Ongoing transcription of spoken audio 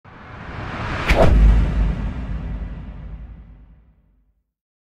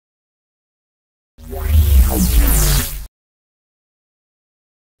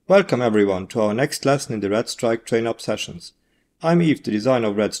Welcome everyone to our next lesson in the Red Strike train-up sessions. I'm Yves, the designer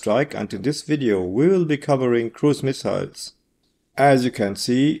of Red Strike, and in this video we will be covering cruise missiles. As you can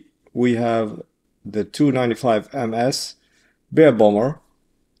see, we have the Tu-95 MS Bear Bomber,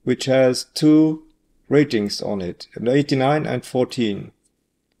 which has two ratings on it, 89 and 14.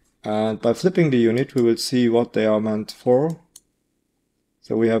 And by flipping the unit we will see what they are meant for.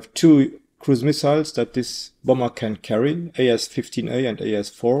 So we have two cruise missiles that this bomber can carry, AS-15A and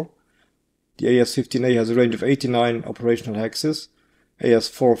AS-4. The AS-15A has a range of 89 operational hexes,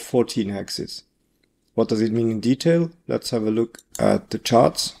 AS-4 14 hexes. What does it mean in detail? Let's have a look at the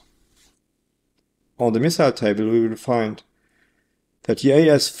charts. On the missile table we will find that the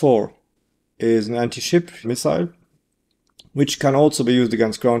AS-4 is an anti-ship missile, which can also be used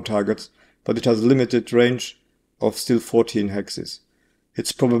against ground targets, but it has a limited range of still 14 hexes.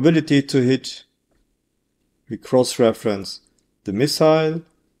 Its probability to hit, we cross-reference the missile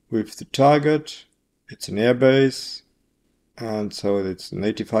with the target, it's an airbase, and so it's an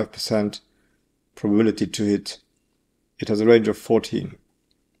 85% probability to hit. It has a range of 14.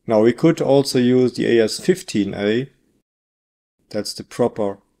 Now we could also use the AS-15A, that's the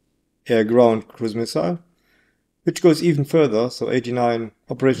proper air-ground cruise missile, which goes even further, so 89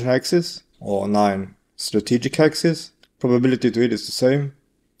 operational hexes, or 9 strategic hexes. Probability to hit is the same.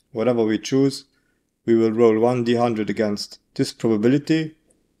 Whatever we choose, we will roll 1d100 against this probability.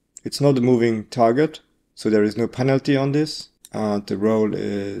 It's not a moving target, so there is no penalty on this. And the roll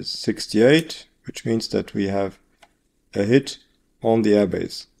is 68, which means that we have a hit on the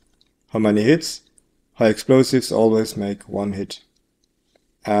airbase. How many hits? High explosives always make one hit.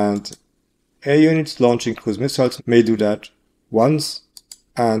 And air units launching cruise missiles may do that once,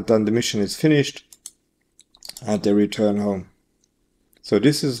 and then the mission is finished and they return home. So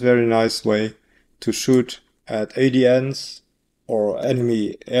this is a very nice way to shoot at ADNs or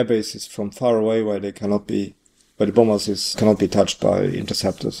enemy air bases from far away where they cannot be, where the bombers cannot be touched by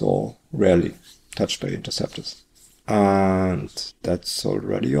interceptors or rarely touched by interceptors. And that's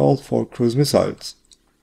already all for cruise missiles.